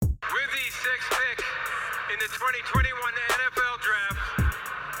sixth pick in the 2021 NFL Draft,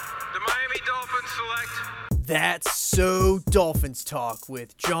 the Miami Dolphins select. That's So Dolphins Talk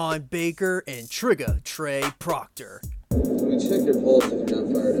with John Baker and Trigga Trey Proctor. Let me check your pulse if you're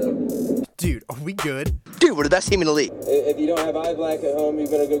not fired up. Dude, are we good? Dude, we're the best team in the league. If you don't have eye black at home, you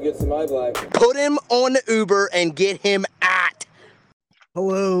better go get some eye black. Put him on the Uber and get him at.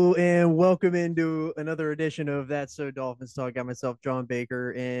 Hello and welcome into another edition of That's So Dolphins Talk. Got myself, John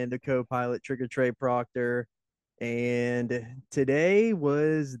Baker, and the co-pilot, Trigga Trey Proctor. And today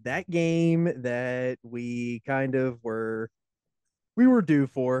was that game that we were due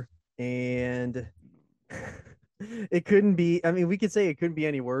for. And it couldn't be, we could say it couldn't be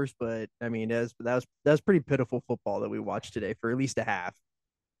any worse, but that was pretty pitiful football that we watched today for at least a half.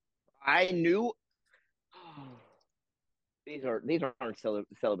 I knew these aren't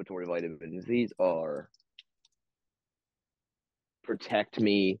celebratory vitamins. These are protect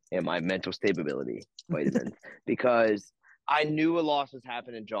me and my mental stability vitamins because I knew a loss was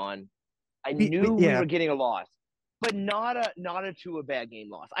happening, John. I knew we were getting a loss, but not a to a bad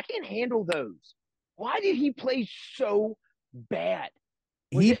game loss. I can't handle those. Why did he play so bad?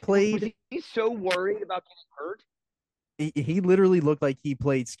 Was he so worried about getting hurt? He literally looked like he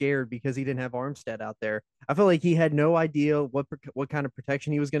played scared because he didn't have Armstead out there. I felt like he had no idea what kind of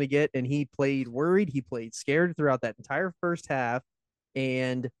protection he was going to get, and he played worried. He played scared throughout that entire first half,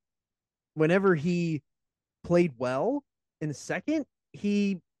 and whenever he played well in the second,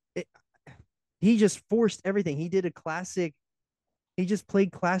 he just forced everything. He did a classic. He just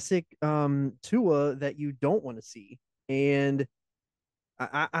played classic Tua that you don't want to see, and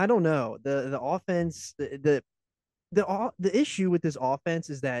I don't know the offense the issue with this offense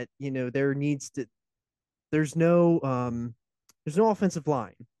is that there's no offensive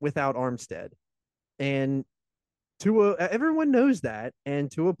line without Armstead, and Tua, everyone knows that, and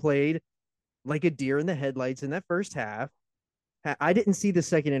Tua played like a deer in the headlights in that first half. I didn't see the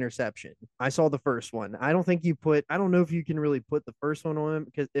second interception. I saw the first one. I don't know if you can really put the first one on him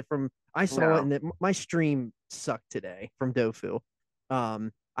because I saw it and my stream sucked today from Dofu.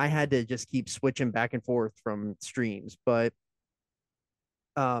 I had to just keep switching back and forth from streams, but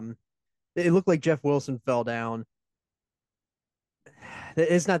it looked like Jeff Wilson fell down.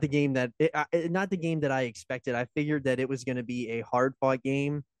 It's not the game that I expected. I figured that it was going to be a hard fought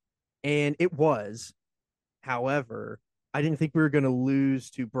game, and it was. However, I didn't think we were going to lose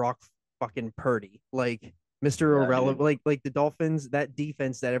to Brock fucking Purdy, like Mr. Irrelevant, like the Dolphins, that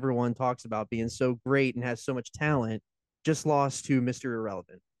defense that everyone talks about being so great and has so much talent, just lost to Mr.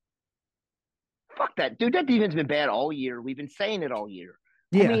 Irrelevant. Fuck that, dude. That defense has been bad all year. We've been saying it all year.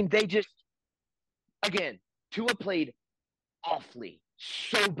 Yeah. I mean, they just, again, Tua played awfully,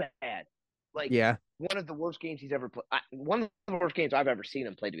 so bad. One of the worst games he's ever played. One of the worst games I've ever seen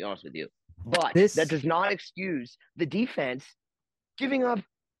him play, to be honest with you. But that does not excuse the defense giving up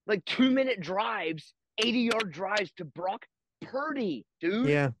like 2-minute drives, 80-yard drives to Brock Purdy, dude.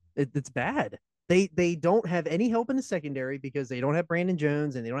 Yeah, it's bad. They don't have any help in the secondary because they don't have Brandon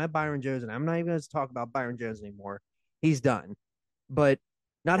Jones and they don't have Byron Jones. And I'm not even going to talk about Byron Jones anymore. He's done. But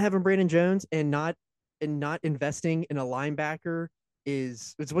not having Brandon Jones and not investing in a linebacker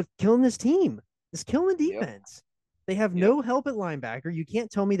is what's killing this team. It's killing the defense. Yep. They have no help at linebacker. You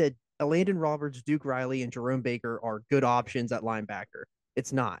can't tell me that Landon Roberts, Duke Riley, and Jerome Baker are good options at linebacker.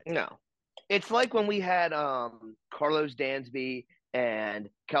 It's not. No. It's like when we had Carlos Dansby and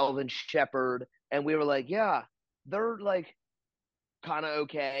Kelvin Shepard, and we were like, yeah, they're like kind of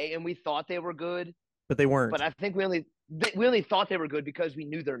okay, and we thought they were good, but they weren't. But I think we only thought they were good because we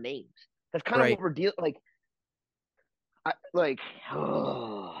knew their names. That's kind of what we're dealing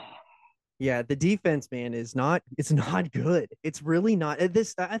Yeah, the defense, man, it's not good. It's really not.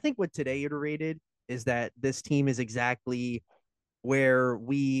 I think what today iterated is that this team is exactly where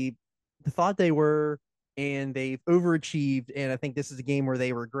we thought they were, and they've overachieved. And I think this is a game where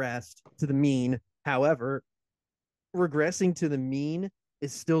they regressed to the mean. However, regressing to the mean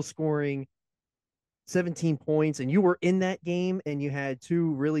is still scoring 17 points, and you were in that game, and you had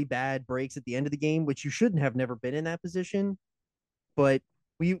two really bad breaks at the end of the game, which you shouldn't have never been in that position. But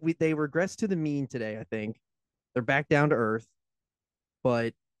they regressed to the mean today. I think they're back down to earth,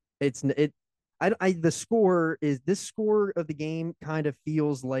 but the score of the game kind of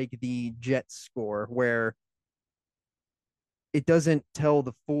feels like the Jets score, where it doesn't tell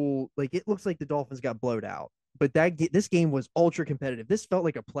the full, like it looks like the Dolphins got blowed out, but this game was ultra competitive. This felt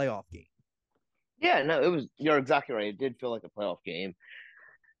like a playoff game. Yeah, no, it was. You're exactly right. It did feel like a playoff game,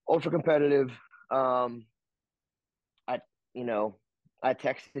 ultra competitive. I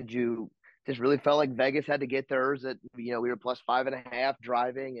texted you. Just really felt like Vegas had to get theirs. That we were plus 5.5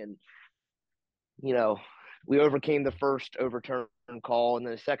 driving, and we overcame the first overturn call, and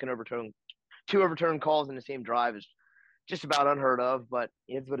then the second overturn, two overturned calls in the same drive is just about unheard of, but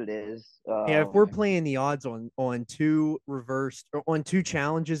it's what it is. Yeah, if we're playing the odds on two reversed or on two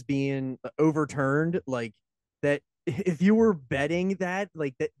challenges being overturned, like that, if you were betting that,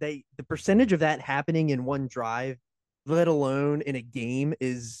 like that, the percentage of that happening in one drive, let alone in a game,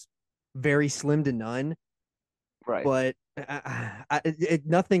 is very slim to none. Right. But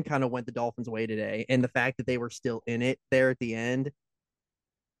nothing kind of went the Dolphins' way today, and the fact that they were still in it there at the end,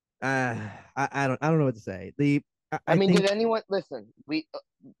 I don't know what to say. I mean, think did anyone listen?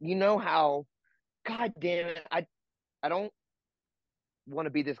 How? God damn it! I don't want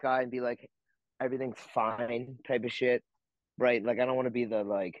to be this guy and be like everything's fine type of shit, right? Like I don't want to be the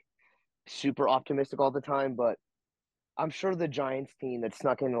like super optimistic all the time, but I'm sure the Giants team that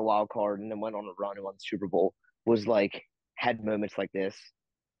snuck in the wild card and then went on a run and won the Super Bowl was like had moments like this,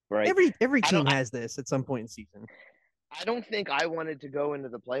 right? every I team don't I, has this at some point in season. I don't think I wanted to go into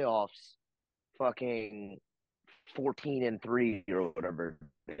the playoffs fucking 14-3 or whatever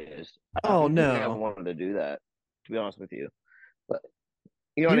it is. I Oh don't think I no. wanted to do that, to be honest with you. But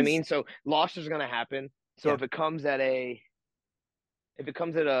you know what I Here's mean? So losses are gonna happen. So yeah. if it comes at an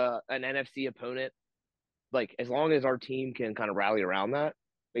NFC opponent, like as long as our team can kind of rally around that,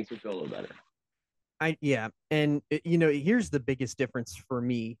 makes me feel a little better. And here's the biggest difference for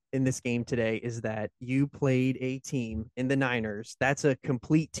me in this game today is that you played a team in the Niners. That's a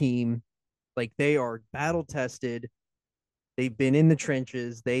complete team. Like they are battle tested. They've been in the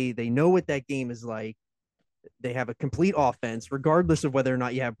trenches. They know what that game is like. They have a complete offense, regardless of whether or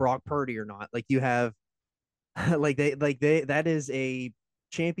not you have Brock Purdy or not. Like you have, like they that is a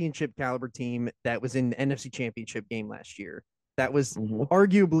championship caliber team that was in the NFC Championship game last year. That was Mm-hmm.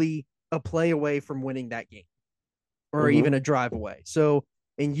 arguably a play away from winning that game, or Mm-hmm. even a drive away. So,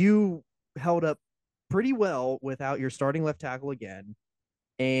 and you held up pretty well without your starting left tackle again,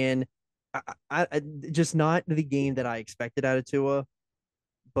 and I just not the game that I expected out of Tua.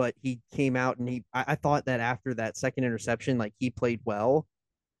 But he came out and I thought that after that second interception, like he played well.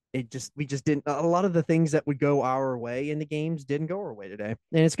 We just didn't. A lot of the things that would go our way in the games didn't go our way today,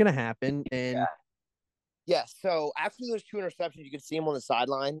 and it's gonna happen. And Yeah. So after those two interceptions, you could see him on the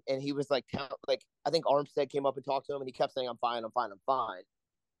sideline, and he was like, I think Armstead came up and talked to him, and he kept saying, "I'm fine, I'm fine, I'm fine."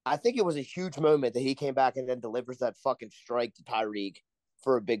 I think it was a huge moment that he came back and then delivers that fucking strike to Tyreek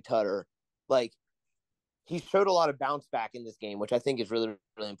for a big tutter. Like he showed a lot of bounce back in this game, which I think is really,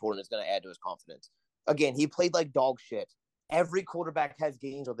 really important. It's going to add to his confidence. Again, he played like dog shit. Every quarterback has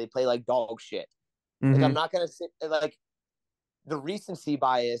games where they play like dog shit. Like I'm not going to sit like the recency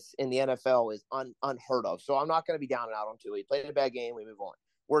bias in the NFL is unheard of. So I'm not going to be down and out on Tua. He played a bad game. We move on.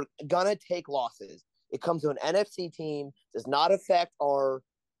 We're going to take losses. It comes to an NFC team, does not affect our,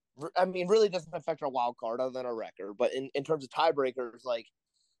 really doesn't affect our wild card other than our record. But in terms of tiebreakers, like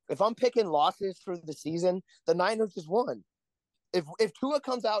if I'm picking losses through the season, the Niners just won. If Tua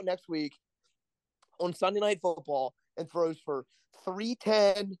comes out next week on Sunday Night Football and throws for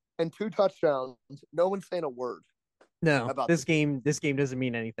 310 and 2 touchdowns, no one's saying a word. No, about this game doesn't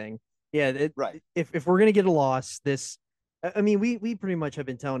mean anything. Yeah, right. If we're gonna get a loss, we pretty much have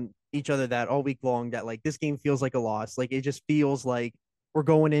been telling each other that all week long that like this game feels like a loss. Like it just feels like we're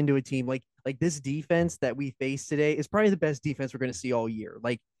going into a team like this defense that we face today is probably the best defense we're going to see all year.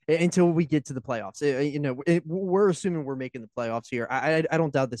 Like until we get to the playoffs, we're assuming we're making the playoffs here. I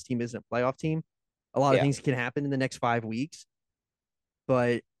don't doubt this team isn't a playoff team. A lot of things can happen in the next 5 weeks,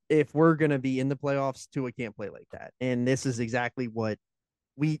 but if we're going to be in the playoffs, Tua can't play like that. And this is exactly what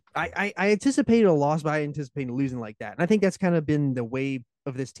I anticipated a loss, but I anticipated losing like that. And I think that's kind of been the way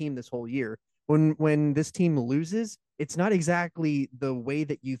of this team this whole year. When this team loses, it's not exactly the way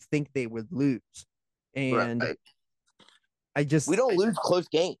that you think they would lose. And right. we don't lose close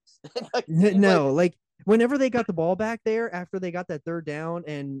games. Like whenever they got the ball back there after they got that third down,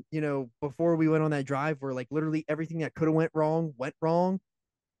 and before we went on that drive where like literally everything that could have went wrong.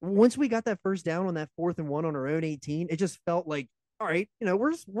 Once we got that first down on that 4th and 1 on our own 18, it just felt like, all right,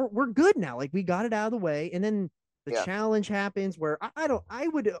 we're good now. Like we got it out of the way, and then the challenge happens where I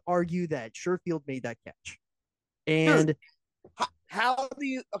would argue that Sherfield made that catch. And dude, how do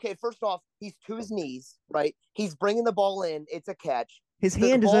you? Okay, first off, he's to his knees, right? He's bringing the ball in. It's a catch. His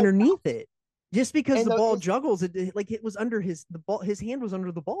hand is underneath it. Just because the ball juggles, it was under the ball. His hand was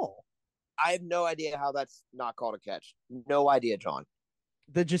under the ball. I have no idea how that's not called a catch. No idea, John.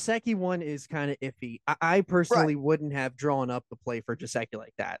 The Gesicki one is kind of iffy. I personally wouldn't have drawn up the play for Gesicki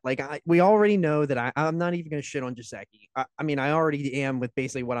like that. Like we already know that I'm not even going to shit on Gesicki. I already am with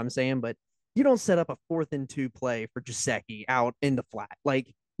basically what I'm saying, but you don't set up a 4th and 2 play for Gesicki out in the flat.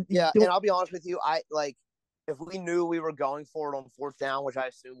 Like Yeah, and I'll be honest with you, I like if we knew we were going for it on fourth down, which I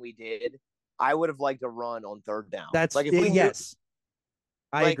assume we did, I would have liked a run on third down. That's like if we knew, yes,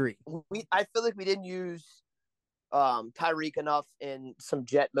 I agree. I feel like we didn't use Tyreek enough in some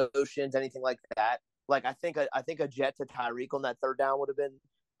jet motions, anything like that. Like I think a jet to Tyreek on that third down would have been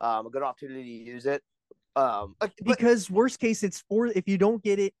a good opportunity to use it. Because worst case, it's fourth. If you don't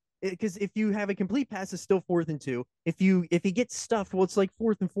get it, because if you have a complete pass, it's still 4th and 2. If he gets stuffed, well, it's like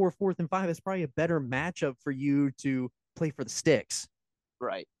 4th and 4, 4th and 5. It's probably a better matchup for you to play for the sticks.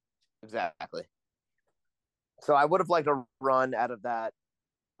 Right. Exactly. So I would have liked a run out of that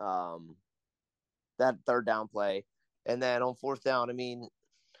third down play, and then on fourth down, I mean,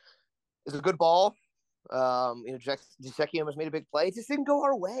 it's a good ball. Jackie almost made a big play. It just didn't go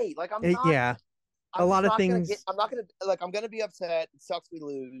our way. Like Yeah, a lot of things. I'm gonna be upset. It sucks we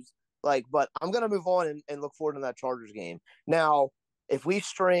lose. But I'm gonna move on and look forward to that Chargers game. Now, if we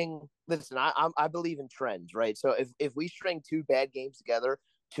string, listen, I believe in trends, right? So if we string 2 bad games together,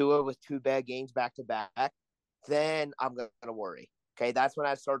 Tua with 2 bad games back to back, then I'm gonna worry. Okay, that's when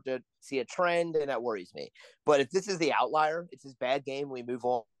I start to see a trend, and that worries me. But if this is the outlier, it's his bad game, we move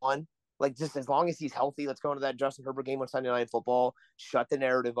on. Like, just as long as he's healthy, let's go into that Justin Herbert game on Sunday Night Football, shut the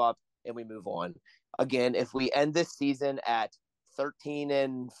narrative up, and we move on. Again, if we end this season at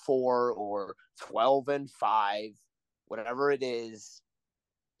 13-4 or 12-5, whatever it is,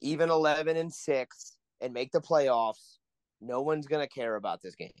 even 11-6, and make the playoffs, no one's gonna care about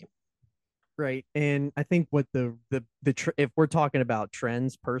this game. Right. And I think what if we're talking about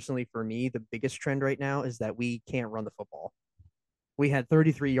trends, personally for me, the biggest trend right now is that we can't run the football. We had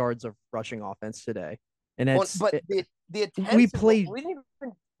 33 yards of rushing offense today. And that's the attempts we played we didn't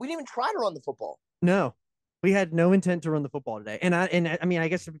even try to run the football. No. We had no intent to run the football today. And I mean, I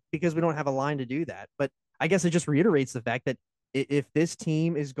guess because we don't have a line to do that, but I guess it just reiterates the fact that if this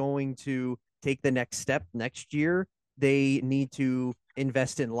team is going to take the next step next year, they need to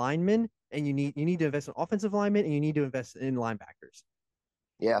invest in linemen, and you need to invest in offensive linemen, and you need to invest in linebackers.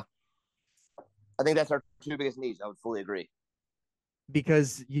 Yeah. I think that's our 2 biggest needs. I would fully agree.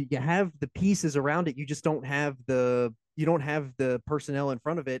 Because you have the pieces around it, you just don't have the personnel in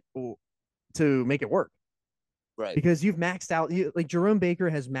front of it to make it work. Right. Because you've maxed out, like Jerome Baker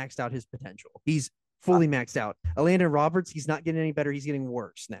has maxed out his potential. He's fully maxed out. Landon Roberts, he's not getting any better. He's getting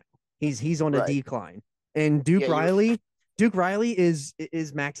worse now. He's on a decline. And Duke Riley is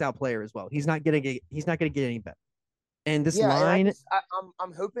max out player as well. He's not gonna get any better. And this line,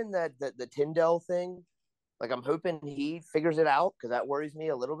 I'm hoping that the Tyndall thing, like I'm hoping he figures it out, because that worries me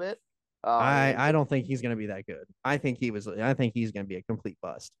a little bit. I don't think he's gonna be that good. I think he's gonna be a complete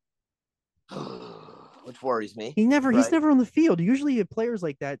bust. Which worries me. He's never on the field. Usually players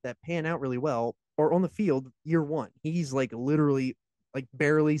like that pan out really well or on the field year one. He's like literally like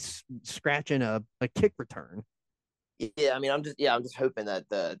barely scratching a kick return. Yeah, I mean, I'm just hoping that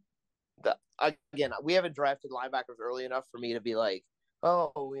again, we haven't drafted linebackers early enough for me to be like,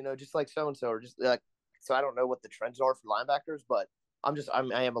 oh, just like so and so, or just like, so I don't know what the trends are for linebackers, but I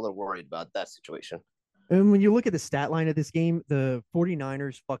am a little worried about that situation. And when you look at the stat line of this game, the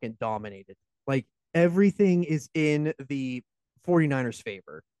 49ers fucking dominated. Like, everything is in the 49ers'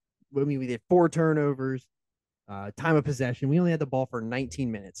 favor. I mean, we did 4 turnovers, time of possession. We only had the ball for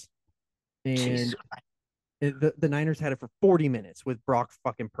 19 minutes. And the Niners had it for 40 minutes with Brock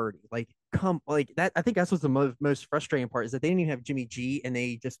fucking Purdy. Like that. I think that's what's the most frustrating part, is that they didn't even have Jimmy G, and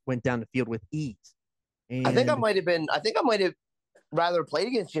they just went down the field with ease. And I think I might have rather played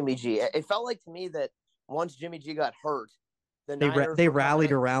against Jimmy G. It felt like to me that once Jimmy G got hurt, they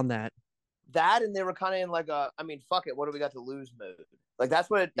rallied around that. And they were kind of in like fuck it, what do we got to lose mode? Like that's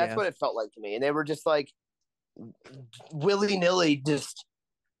what it felt like to me. And they were just like willy-nilly just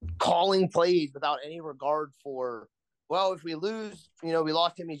calling plays without any regard for, well, if we lose, we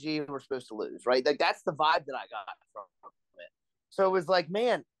lost Jimmy G and we're supposed to lose, right? Like that's the vibe that I got from it. So it was like,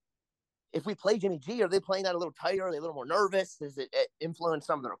 man, if we play Jimmy G, are they playing that a little tighter? Are they a little more nervous? Does it influence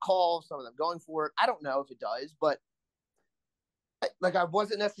some of their calls, some of them going for it? I don't know if it does, but like I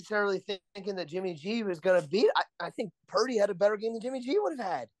wasn't necessarily thinking that Jimmy G was going to beat. I think Purdy had a better game than Jimmy G would have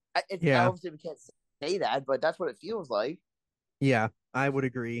had. Obviously, we can't say that, but that's what it feels like. Yeah, I would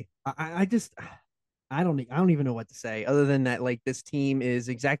agree. I don't even know what to say other than that. Like, this team is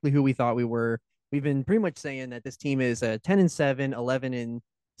exactly who we thought we were. We've been pretty much saying that this team is 10-7,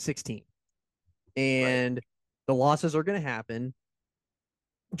 11-16, and the losses are going to happen.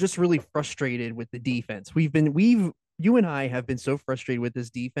 Just really frustrated with the defense. You and I have been so frustrated with this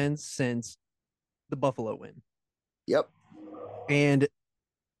defense since the Buffalo win. Yep. And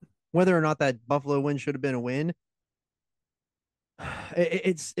whether or not that Buffalo win should have been a win,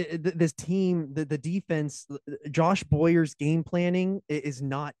 This team, the defense, Josh Boyer's game planning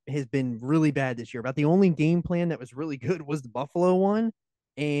has been really bad this year. About the only game plan that was really good was the Buffalo one,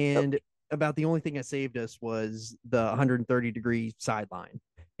 and about the only thing that saved us was the 130-degree sideline.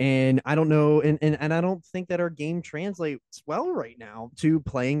 And I don't know, and I don't think that our game translates well right now to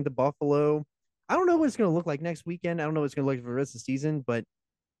playing the Buffalo. I don't know what it's going to look like next weekend. I don't know what it's going to look like for the rest of the season, but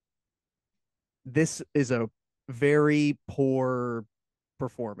this is a very poor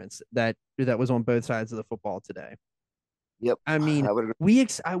performance that was on both sides of the football today. Yep. I mean, we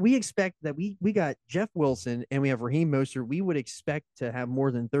expect that we got Jeff Wilson and we have Raheem Mostert. We would expect to have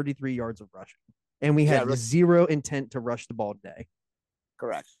more than 33 yards of rushing, and we had zero intent to rush the ball today.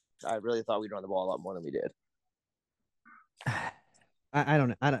 Correct. I really thought we'd run the ball a lot more than we did. I don't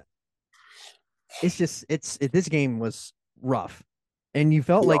know. I don't. It's just this game was rough. And you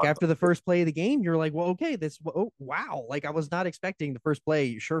felt like after the first play of the game, you're like, well, okay, wow. Like, I was not expecting the first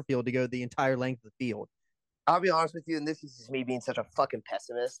play, Sherfield, to go the entire length of the field. I'll be honest with you, and this is just me being such a fucking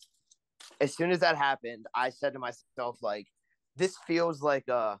pessimist. As soon as that happened, I said to myself, like, this feels like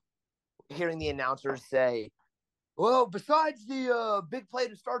hearing the announcers say, well, besides the big play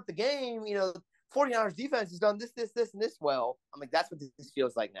to start the game, 49ers defense has done this, and this well. I'm like, that's what this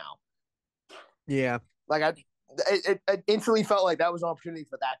feels like now. Yeah. Like, it instantly felt like that was an opportunity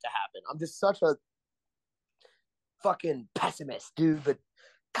for that to happen. I'm just such a fucking pessimist, dude. But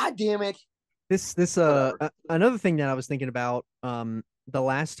god damn it. Another thing that I was thinking about, the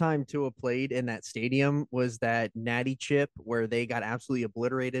last time Tua played in that stadium was that natty chip where they got absolutely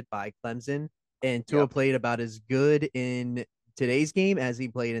obliterated by Clemson, and Tua played about as good in today's game as he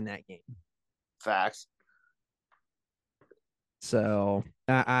played in that game. Facts. So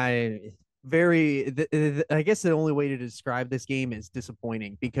I guess the only way to describe this game is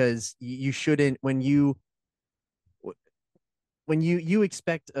disappointing, because you shouldn't, when you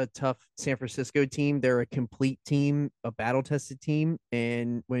expect a tough San Francisco team, they're a complete team, a battle-tested team.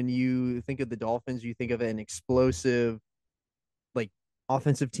 And when you think of the Dolphins, you think of an explosive, like,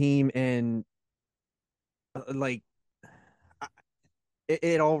 offensive team, and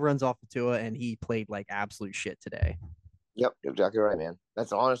it all runs off of Tua, and he played like absolute shit today. Yep, you're exactly right, man.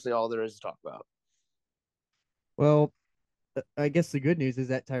 That's honestly all there is to talk about. Well, I guess the good news is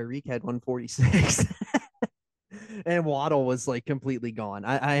that Tyreek had 146. And Waddle was like completely gone.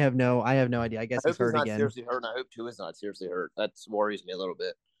 I have no idea. I guess he's hurt again. Seriously hurt, and I hope Tua is not seriously hurt. That worries me a little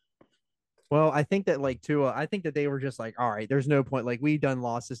bit. Well, I think that I think that they were just like, all right, there's no point. Like, we done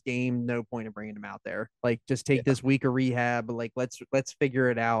lost this game, no point in bringing him out there. Like, just take this week of rehab. Like, let's figure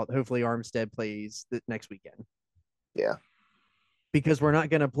it out. Hopefully, Armstead plays next weekend. Yeah, because we're not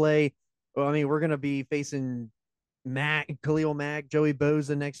going to play. Well, I mean, we're going to be facing Khalil Mack, Joey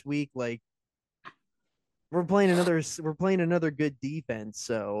Bosa next week. Like, we're playing another good defense.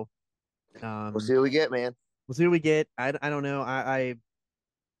 So, we'll see what we get, man. We'll see what we get. I don't know. I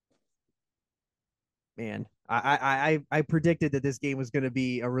predicted that this game was going to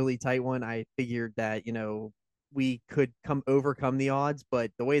be a really tight one. I figured that, we could overcome the odds,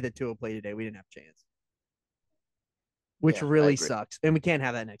 but the way that Tua played today, we didn't have a chance. Which really sucks. And we can't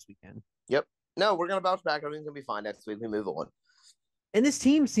have that next weekend. Yep. No, we're going to bounce back. Everything's going to be fine next week. We move on. And this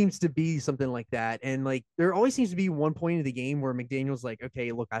team seems to be something like that. And like, there always seems to be one point in the game where McDaniel's like,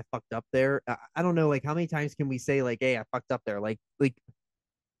 okay, look, I fucked up there. I don't know. Like, how many times can we say like, hey, I fucked up there? Like,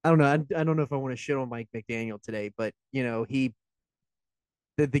 I don't know. I don't know if I want to shit on Mike McDaniel today, but he's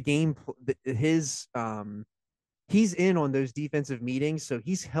in on those defensive meetings. So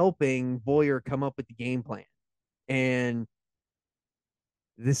he's helping Boyer come up with the game plan. And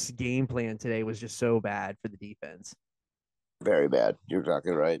this game plan today was just so bad for the defense. Very bad. You're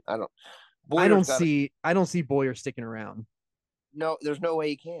exactly right. I don't see Boyer sticking around. No, there's no way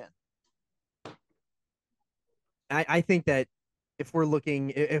he can. I think that if we're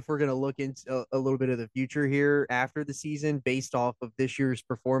going to look into a little bit of the future here after the season, based off of this year's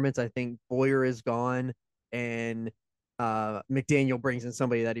performance, I think Boyer is gone, and McDaniel brings in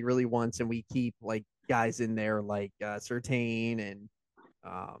somebody that he really wants, and we keep like guys in there like Surtain and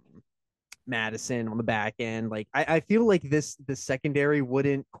Madison on the back end. Like, I feel like the secondary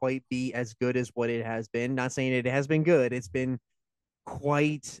wouldn't quite be as good as what it has been. Not saying it has been good. It's been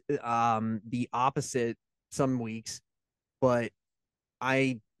quite the opposite some weeks, but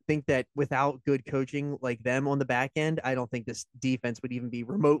I think that without good coaching like them on the back end, I don't think this defense would even be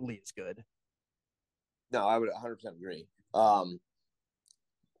remotely as good. No, I would 100% agree. I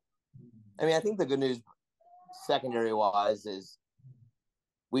mean, I think the good news secondary wise is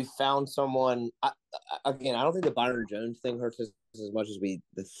we found someone. Again, I don't think the Byron Jones thing hurts us as much as we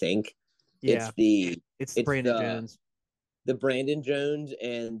think. Yeah, it's Brandon Jones. the Brandon Jones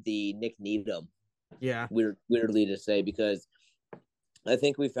and the Nick Needham. Yeah. Weirdly to say, because I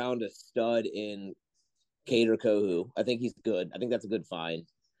think we found a stud in Kader Kohu. I think he's good. I think that's a good find.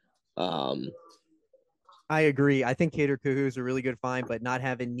 I agree. I think Kader Kuhu is a really good find, but not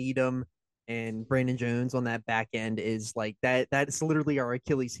having Needham and Brandon Jones on that back end is like that. That's literally our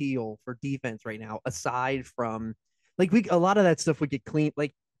Achilles heel for defense right now. Aside from like a lot of that stuff would get clean.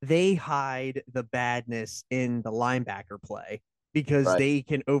 Like they hide the badness in the linebacker play because they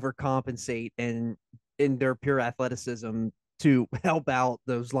can overcompensate and in their pure athleticism to help out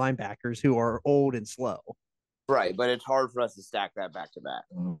those linebackers who are old and slow. Right, but it's hard for us to stack that back to back.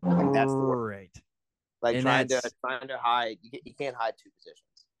 That's the word. Right. Like and trying to hide, you can't hide two positions.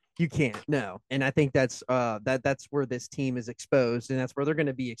 You can't, no. And I think that's where this team is exposed, and that's where they're going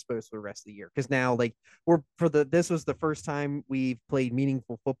to be exposed for the rest of the year. Because now, like this was the first time we've played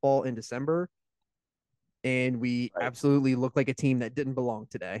meaningful football in December, and we absolutely look like a team that didn't belong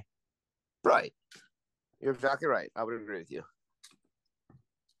today. Right, you're exactly right. I would agree with you.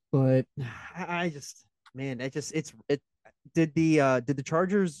 But I just, man, did the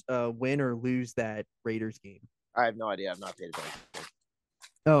Chargers win or lose that Raiders game? I have no idea. I've not paid attention.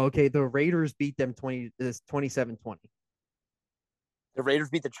 Oh, okay. The Raiders beat them 27-20. The Raiders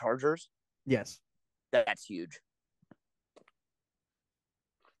beat the Chargers? Yes. That's huge.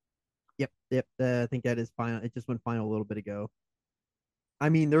 Yep. I think that is final. It just went final a little bit ago. I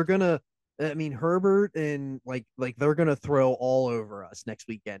mean, Herbert and like they're gonna throw all over us next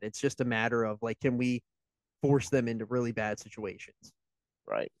weekend. It's just a matter of like, can we force them into really bad situations?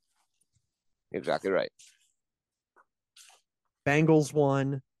 Right. Exactly right. Bengals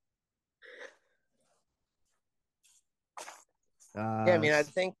won. I mean, I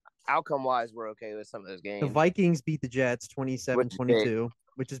think outcome-wise, we're okay with some of those games. The Vikings beat the Jets 27-22,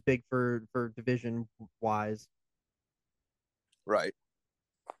 which is big for division-wise. Right.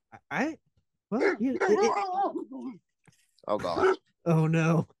 Oh, God. Oh,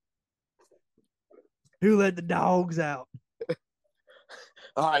 no. Who let the dogs out?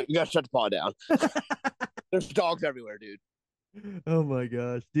 All right, you got to shut the paw down. There's dogs everywhere, dude. Oh my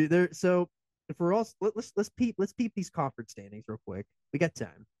gosh, dude! So if we're all let's peep these conference standings real quick. We got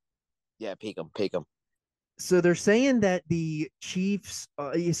time. Yeah, peek them. So they're saying that the Chiefs.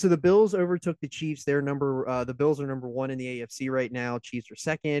 So the Bills overtook the Chiefs. The Bills are number 1 in the AFC right now. Chiefs are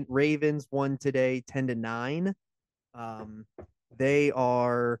second. Ravens won today, 10-9. They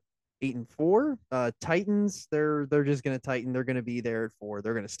are 8-4. Titans, they're just gonna tighten. They're gonna be there at 4.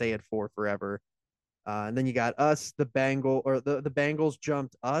 They're gonna stay at 4 forever. And then you got us, the Bengals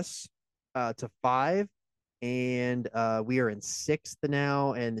jumped us to 5, and we are in 6th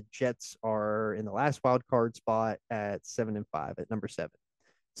now, and the Jets are in the last wild card spot at 7-5 at number 7.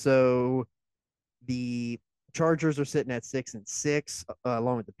 So the Chargers are sitting at 6-6,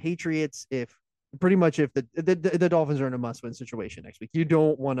 along with the Patriots. If the Dolphins are in a must-win situation next week, you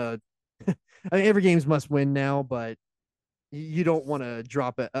don't want to. I mean, every game's must-win now, but you don't want to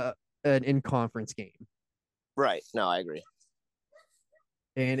drop an in-conference game. Right. No, I agree.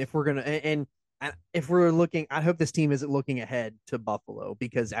 And if we're looking, I hope this team isn't looking ahead to Buffalo,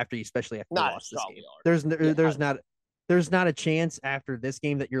 because especially after they lost this game, there's not a chance after this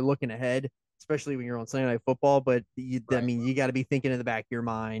game that you're looking ahead, especially when you're on Sunday Night Football. But I mean, you got to be thinking in the back of your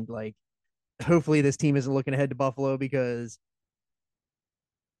mind, like, hopefully this team isn't looking ahead to Buffalo, because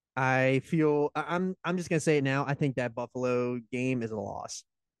I feel I'm just gonna say it now. I think that Buffalo game is a loss.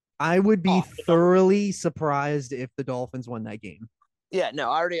 I would be thoroughly surprised if the Dolphins won that game. Yeah,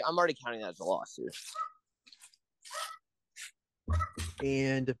 no, I'm already counting that as a loss, dude.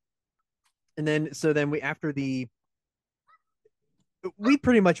 And then we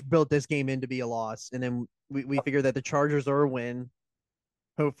pretty much built this game in to be a loss, and then we figured that the Chargers are a win.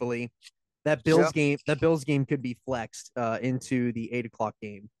 Hopefully, that Bills game could be flexed into the 8:00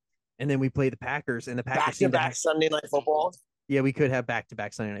 game, and then we play the Packers, and the Packers back Sunday Night Football. Yeah, we could have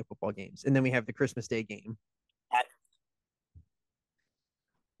back-to-back Sunday Night Football games, and then we have the Christmas Day game.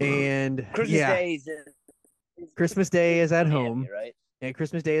 And Christmas Day is at home, right? And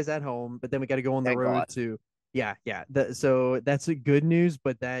Christmas Day is at home, but then we got to go on the road to. So that's a good news,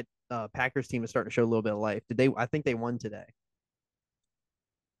 but that Packers team is starting to show a little bit of life. I think they won today.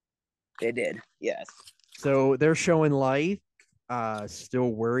 They did, yes. So they're showing life. Still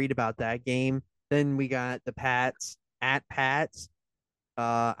worried about that game. Then we got the Pats at Pats.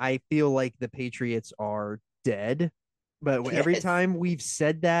 I feel like the Patriots are dead, but every time we've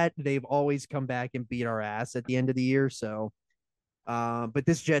said that, they've always come back and beat our ass at the end of the year. So, but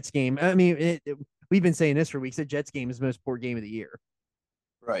this Jets game, I mean, we've been saying this for weeks. The Jets game is the most poor game of the year.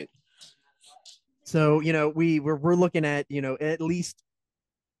 Right. So, we're looking at, at least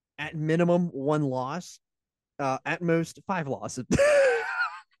at minimum one loss, at most five losses.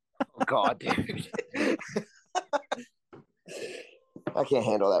 Oh God, dude. I can't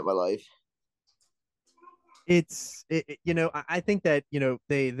handle that in my life. I think that,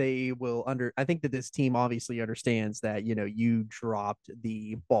 they will I think that this team obviously understands that, you dropped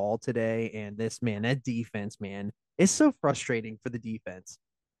the ball today, and that defense, man, is so frustrating for the defense.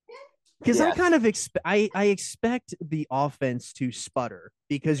 Because I Yes. kind of I expect the offense to sputter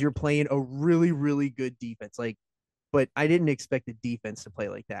because you're playing a really, really good defense. But I didn't expect the defense to play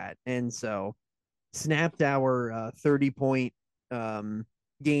like that. And so snapped our 30-point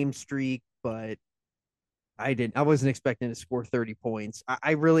game streak, but I wasn't expecting to score 30 points.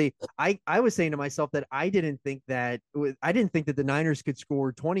 I really I was saying to myself that I didn't think that the Niners could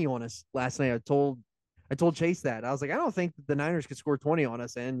score 20 on us last night. I told Chase that. I was like, I don't think that the Niners could score 20 on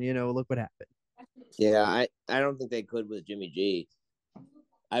us, and look what happened. Yeah, I don't think they could with Jimmy G.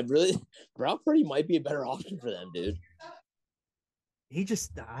 Brock Purdy might be a better option for them, dude. He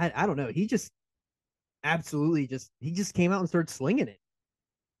just I don't know. He just absolutely he just came out and started slinging it.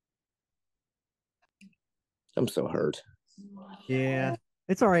 I'm so hurt. Yeah.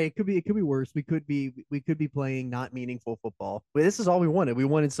 It's all right. It could be worse. We could be playing not meaningful football. But this is all we wanted. We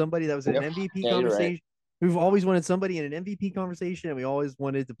wanted somebody that was in an MVP conversation. Right. We've always wanted somebody in an MVP conversation, and we always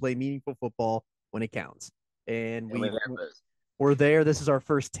wanted to play meaningful football when it counts. And we're there. This is our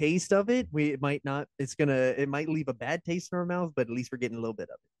first taste of it. It might leave a bad taste in our mouth, but at least we're getting a little bit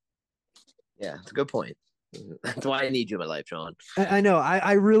of it. Yeah, it's a good point. That's why I need you in my life, Sean. I know.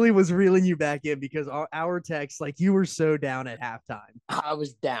 I really was reeling you back in because our text, like, you were so down at halftime. I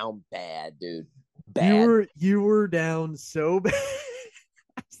was down bad, dude. Bad. You were down so bad.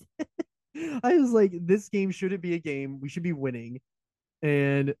 I was like, this game shouldn't be a game. We should be winning.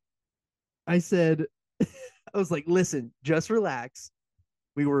 And I said, I was like, listen, just relax.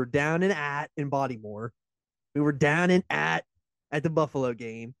 We were down in Baltimore. We were down at the Buffalo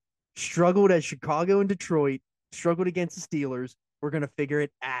game. Struggled at Chicago and Detroit, struggled against the Steelers. We're going to figure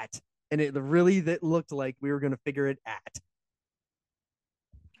it at. And that looked like we were going to figure it at.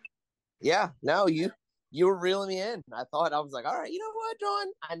 Yeah, no, you were reeling me in. I was like, all right, you know what, John?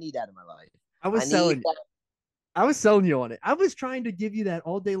 I need that in my life. I was selling you on it. I was trying to give you that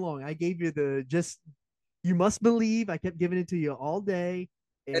all day long. I gave you you must believe. I kept giving it to you all day.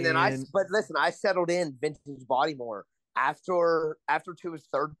 And then but listen, I settled in vintage Baltimore after Tua's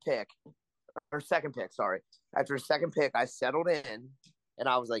second pick, sorry. After his second pick, I settled in, and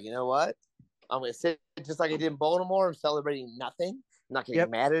I was like, you know what? I'm going to sit just like I did in Baltimore. I'm celebrating nothing. I'm not getting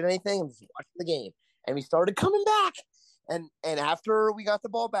mad at anything. I'm just watching the game. And we started coming back. And after we got the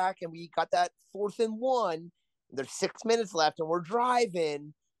ball back and we got that 4th and 1, there's 6 minutes left and we're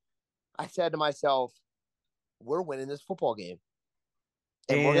driving, I said to myself, we're winning this football game.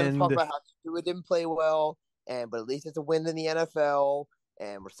 And we're going to talk about how Tua didn't play well, but at least it's a win in the NFL.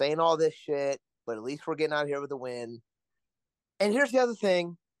 And we're saying all this shit, but at least we're getting out here with a win. And here's the other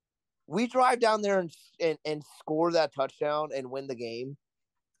thing. We drive down there and score that touchdown and win the game.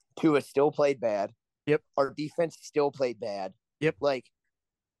 Tua still played bad. Yep. Our defense still played bad. Yep. Like,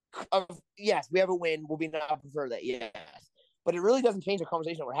 yes, we have a win. Will we not prefer that? Yes. But it really doesn't change the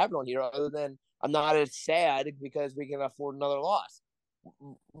conversation that we're having on here, other than I'm not as sad because we can afford another loss.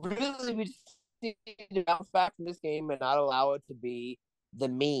 Really, we just need to bounce back from this game and not allow it to be the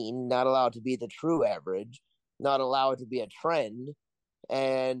mean, not allow it to be the true average, not allow it to be a trend,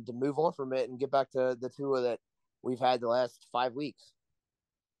 and to move on from it and get back to the Tua that we've had the last 5 weeks.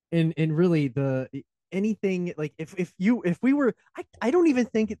 And really anything like if we were I don't even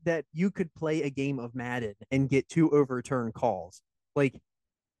think that you could play a game of Madden and get 2 overturned calls. Like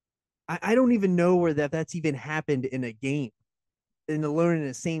I don't even know where that's even happened in a game, alone in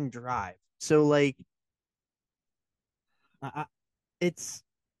the same drive. So like it's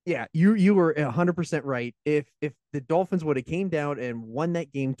yeah, you were 100% right. If the Dolphins would have came down and won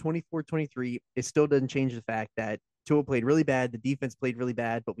that game 24-23, it still doesn't change the fact that Tua played really bad, the defense played really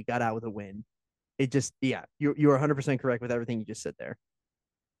bad, but we got out with a win. It just, yeah, you are 100% correct with everything you just said there.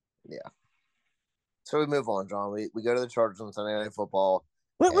 Yeah. So we move on, John. We go to the Chargers on Sunday Night Football.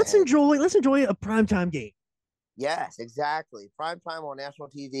 Well, let's enjoy a primetime game. Yes, exactly. Primetime on national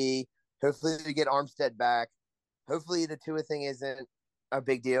TV. Hopefully we get Armstead back. Hopefully the Tua thing isn't a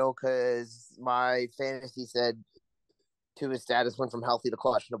big deal because my fantasy said Tua's status went from healthy to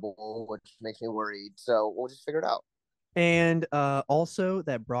questionable, which makes me worried. So we'll just figure it out. And also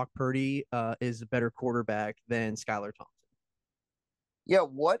that Brock Purdy is a better quarterback than Skylar Thompson. Yeah,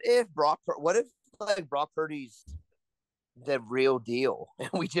 what if Brock Purdy's the real deal, and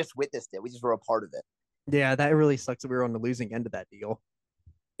we just witnessed it. We just were a part of it. Yeah, that really sucks that we were on the losing end of that deal.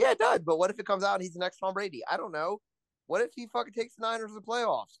 Yeah, it does. But what if it comes out and he's the next Tom Brady? I don't know. What if he fucking takes the Niners to the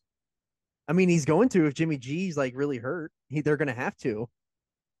playoffs? I mean, he's going to if Jimmy G's like really hurt. They're going to have to.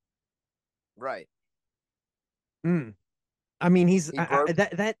 Right. I mean,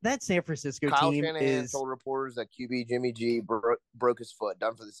 that San Francisco Kyle team Shanahan told reporters that QB Jimmy G broke his foot,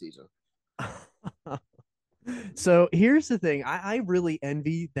 done for the season. So here's the thing: I really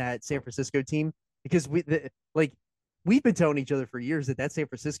envy that San Francisco team because we've been telling each other for years that San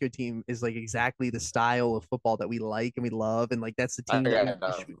Francisco team is like exactly the style of football that we like and we love, and like that's the team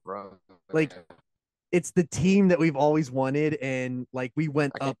like it's the team that we've always wanted, and like we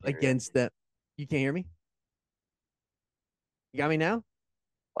went up against them. You can't hear me? You got me now?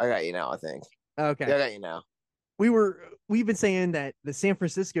 I got you now, I think. Okay. Yeah, I got you now. We've been saying that the San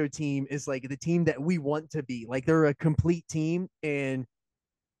Francisco team is like the team that we want to be. Like they're a complete team, and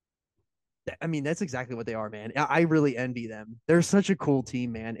I mean that's exactly what they are, man. I really envy them. They're such a cool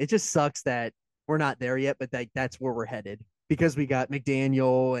team, man. It just sucks that we're not there yet, but that's where we're headed because we got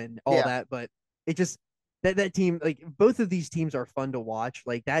McDaniel and all that. But it just that team, like both of these teams are fun to watch.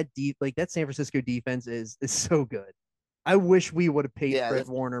 Like that San Francisco defense is so good. I wish we would have paid Fred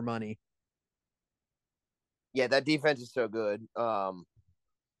Warner money. Yeah, that defense is so good. Our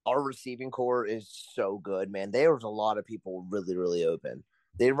receiving core is so good, man. There's a lot of people really, really open.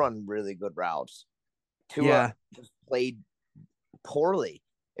 They run really good routes. Tua just played poorly.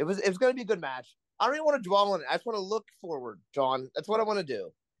 It was going to be a good match. I don't even want to dwell on it. I just want to look forward, John. That's what I want to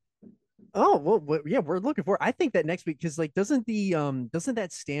do. Oh well, yeah, we're looking for. I think that next week because like doesn't that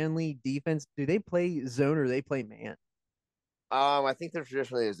Stanley defense do they play zone or they play man? I think they're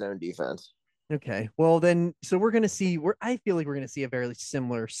traditionally a zone defense. Okay, well then, so we're gonna see. I feel like we're gonna see a very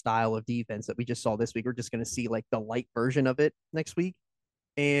similar style of defense that we just saw this week. We're just gonna see like the light version of it next week,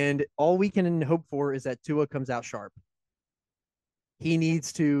 and all we can hope for is that Tua comes out sharp. He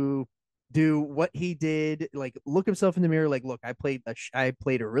needs to do what he did, like look himself in the mirror, like, look, I played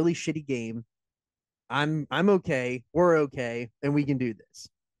a really shitty game. I'm okay. We're okay, and we can do this.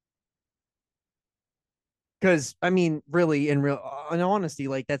 Because I mean, really, in honesty,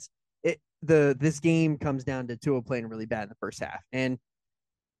 like that's it. This game comes down to Tua playing really bad in the first half, and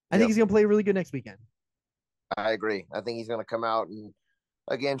I think he's gonna play really good next weekend. I agree. I think he's gonna come out and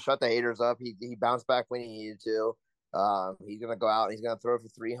again shut the haters up. He bounced back when he needed to. He's gonna go out and he's gonna throw for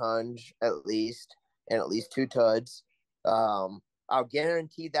 300 at least, and at least 2 tuds. I'll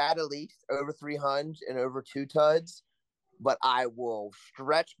guarantee that at least over 300 and over 2 tuds. But I will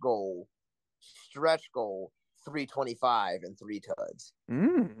stretch goal 325 and 3 tuds.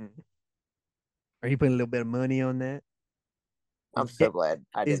 Are you putting a little bit of money on that? I'm so glad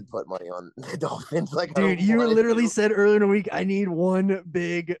I didn't put money on the Dolphins. Like, dude, you literally said earlier in the week, I need one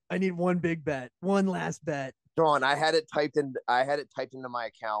big bet, one last bet. John, I had it typed into my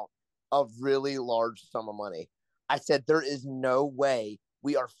account, a really large sum of money. I said there is no way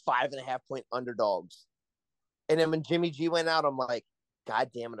we are 5.5 point underdogs. And then when Jimmy G went out, I'm like,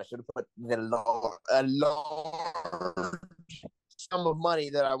 God damn it! I should have put a large sum of money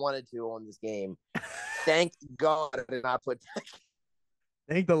that I wanted to on this game. Thank God I did not put that.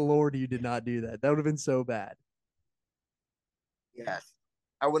 Thank the Lord you did not do that. That would have been so bad. Yes.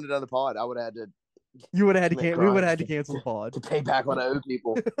 I wouldn't have done the pod. I would have had to. You would have had to. We would have had to cancel the pod to pay back what I owe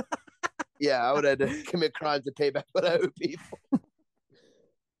people. Yeah, I would have had to commit crimes to pay back what I owe people.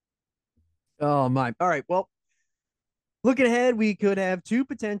 Oh my! All right. Well, looking ahead, we could have 2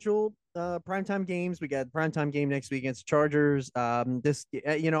 potential primetime games. We got the primetime game next week against the Chargers. I'm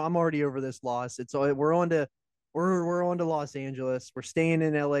already over this loss. We're on to Los Angeles. We're staying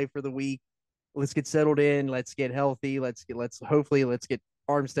in LA for the week. Let's get settled in. Let's get healthy. Let's get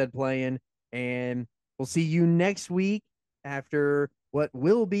Armstead playing, and we'll see you next week after what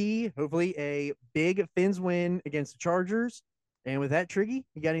will be hopefully a big Fins win against the Chargers. And with that, Triggy,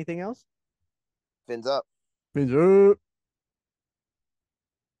 you got anything else? Fins up. Fins up.